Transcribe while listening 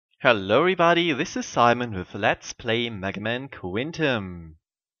Hello everybody, this is Simon with Let's Play Mega Man Quantum.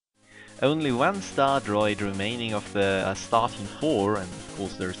 Only one star droid remaining of the starting 4, and of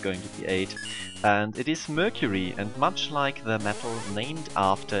course there's going to be 8, and it is Mercury, and much like the metal named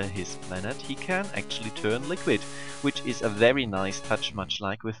after his planet, he can actually turn liquid, which is a very nice touch, much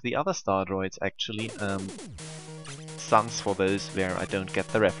like with the other star droids actually. Suns for those where I don't get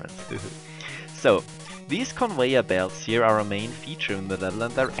the reference. So, these conveyor belts here are a main feature in the level,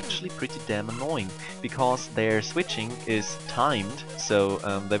 and they're actually pretty damn annoying because their switching is timed, so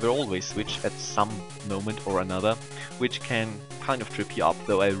they will always switch at some moment or another, which can kind of trip you up,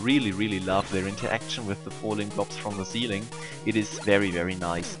 though I really love their interaction with the falling blobs from the ceiling. It is very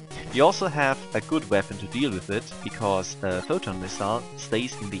nice. You also have a good weapon to deal with it, because a photon missile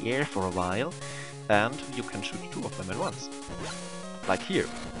stays in the air for a while, and you can shoot 2 of them at once. Like here.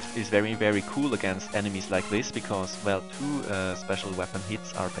 Is very cool against enemies like this, because, well, 2 special weapon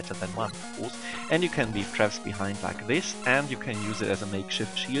hits are better than 1, of course. And you can leave traps behind like this, and you can use it as a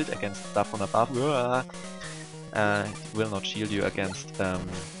makeshift shield against stuff on above. It will not shield you against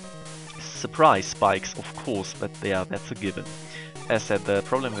surprise spikes, of course, but that's a given. As said, the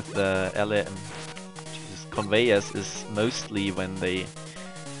problem with the conveyors is mostly when they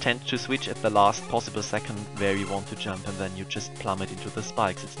tend to switch at the last possible second where you want to jump, and then you just plummet into the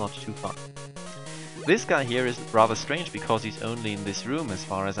spikes. It's not too fun. This guy here is rather strange because he's only in this room as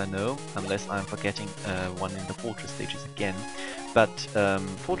far as I know, unless I'm forgetting one in the fortress stages again. But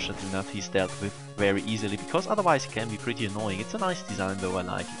fortunately enough, he's dealt with very easily, because otherwise he can be pretty annoying. It's a nice design though, I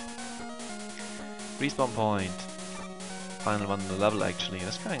like it. Respawn point. Final one in the level actually.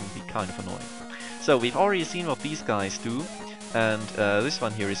 That's going to be kind of annoying. So we've already seen what these guys do. And this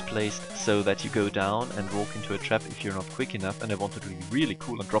one here is placed so that you go down and walk into a trap if you're not quick enough, and I wanted to be really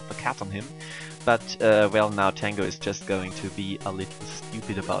cool and drop the cat on him. But, well, now Tango is just going to be a little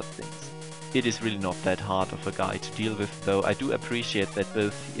stupid about things. It is really not that hard of a guy to deal with, though I do appreciate that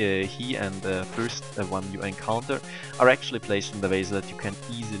both he and the first one you encounter are actually placed in the way so that you can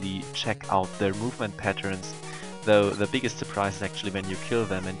easily check out their movement patterns. Though the biggest surprise is actually when you kill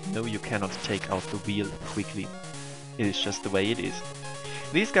them and you know you cannot take out the wheel quickly. It is just the way it is.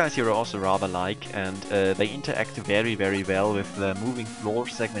 These guys here are also rather like, and they interact very well with the moving floor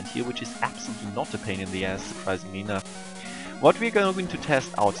segment here, which is absolutely not a pain in the ass, surprisingly enough. What we're going to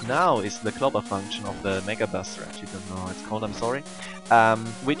test out now is the clobber function of the Mega Buster, actually don't know how it's called, I'm sorry,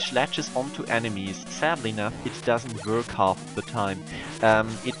 which latches onto enemies. Sadly enough, it doesn't work half of the time.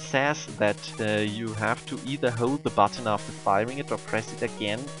 It says that you have to either hold the button after firing it or press it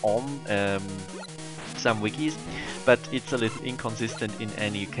again on some wikis, but it's a little inconsistent in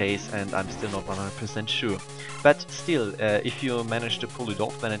any case, and I'm still not 100% sure. But still, if you manage to pull it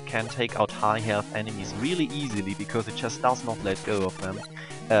off, then it can take out high health enemies really easily, because it just does not let go of them.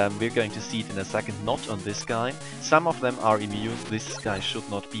 We're going to see it in a second, not on this guy. Some of them are immune, this guy should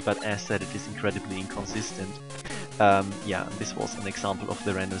not be, but as said, it is incredibly inconsistent. Yeah, this was an example of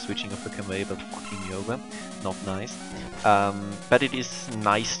the random switching of the conveyor belt fucking me over. Not nice. But it is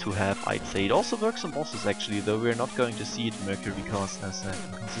nice to have, I'd say. It also works on bosses actually, though we're not going to see it in Mercury because there's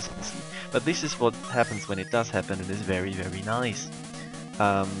inconsistency. But this is what happens when it does happen, and is very nice.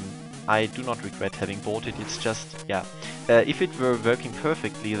 I do not regret having bought it, it's just, yeah. If it were working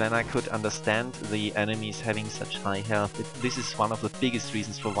perfectly, then I could understand the enemies having such high health. This is one of the biggest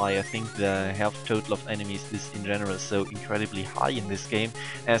reasons for why I think the health total of enemies is in general so incredibly high in this game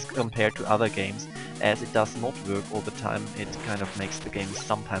as compared to other games. As it does not work all the time, it kind of makes the game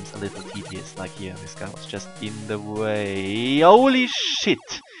sometimes a little tedious. Like here, this guy was just in the way. Holy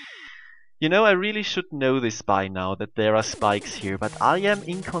shit! You know, I really should know this by now, that there are spikes here, but I am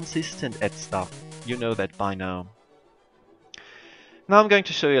inconsistent at stuff. You know that by now. Now I'm going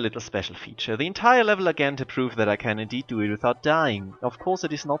to show you a little special feature. The entire level again to prove that I can indeed do it without dying. Of course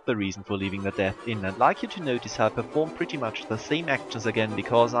it is not the reason for leaving the death in. I'd like you to notice how I perform pretty much the same actions again,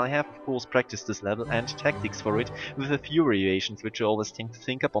 because I have of course practiced this level and tactics for it with a few variations which I always tend to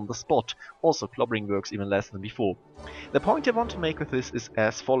think up on the spot. Also clobbering works even less than before. The point I want to make with this is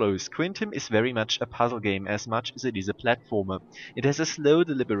as follows. Quantum is very much a puzzle game as much as it is a platformer. It has a slow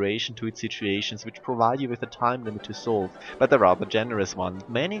deliberation to its situations which provide you with a time limit to solve, but a rather generous one,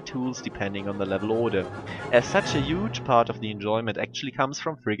 many tools depending on the level order. As such, a huge part of the enjoyment actually comes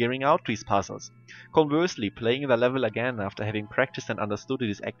from figuring out these puzzles. Conversely, playing the level again after having practiced and understood it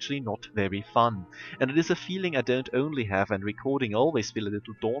is actually not very fun. And it is a feeling I don't only have, and recording always feel a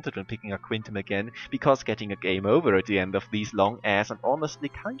little daunted when picking up Quantum again, because getting a game over at the end of these long ass and honestly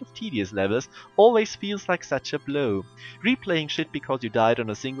kind of tedious levels always feels like such a blow. Replaying shit because you died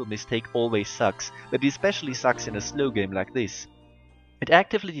on a single mistake always sucks, but it especially sucks in a slow game like this. It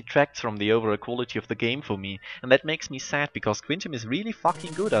actively detracts from the overall quality of the game for me, and that makes me sad because Quintum is really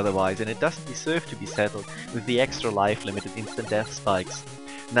fucking good otherwise, and it doesn't deserve to be settled with the extra life limited instant death spikes.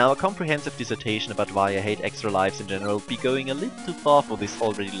 Now, a comprehensive dissertation about why I hate extra lives in general would be going a little too far for this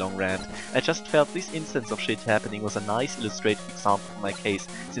already long rant. I just felt this instance of shit happening was a nice illustrative example of my case.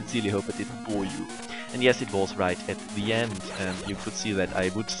 Sincerely hope I didn't bore you. And yes, it was right at the end, and you could see that I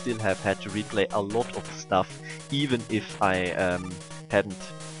would still have had to replay a lot of stuff, even if I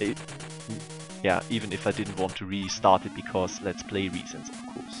even if I didn't want to restart it because let's play reasons, of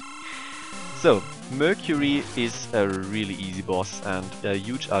course. So, Mercury is a really easy boss and a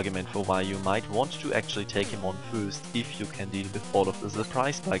huge argument for why you might want to actually take him on first if you can deal with all of the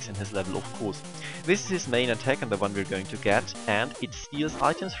surprise spikes in his level, of course. This is his main attack and the one we're going to get, and it steals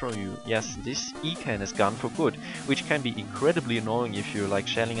items from you. Yes, this E-can is gone for good, which can be incredibly annoying if you're like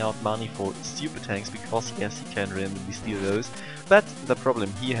shelling out money for super tanks, because yes, he can randomly steal those. But the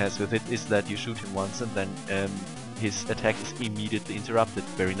problem he has with it is that you shoot him once and then his attack is immediately interrupted.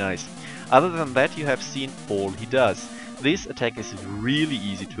 Very nice. Other than that, you have seen all he does. This attack is really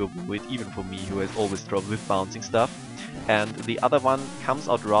easy to avoid, even for me who has always trouble with bouncing stuff. And the other one comes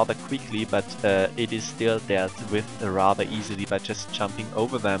out rather quickly, but it is still dealt with rather easily by just jumping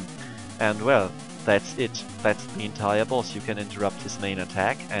over them. And well, that's it. That's the entire boss. You can interrupt his main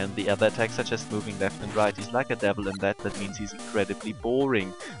attack, and the other attacks are just moving left and right. He's like a devil in that means he's incredibly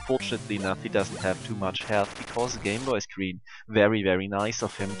boring. Fortunately enough, he doesn't have too much health because Game Boy screen. Very, very nice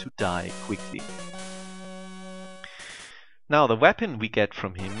of him to die quickly. Now, the weapon we get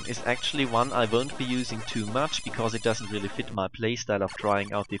from him is actually one I won't be using too much because it doesn't really fit my playstyle of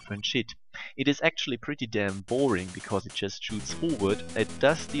trying out different shit. It is actually pretty damn boring because it just shoots forward. It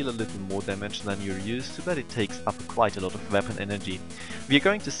does deal a little more damage than you're used to, but it takes up quite a lot of weapon energy. We are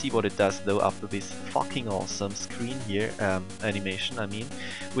going to see what it does though after this fucking awesome screen here, animation I mean,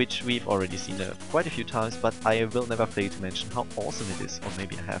 which we've already seen quite a few times, but I will never fail to mention how awesome it is, or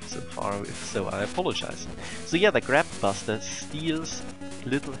maybe I have so far, if so I apologize. So yeah, the Grab Buster steals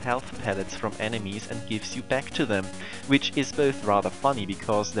little health pellets from enemies and gives you back to them, which is both rather funny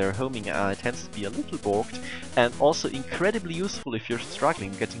because their homing tends to be a little borked, and also incredibly useful if you're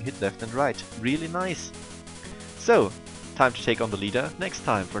struggling getting hit left and right. Really nice. So, time to take on the leader next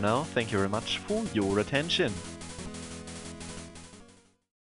time. For now, thank you very much for your attention.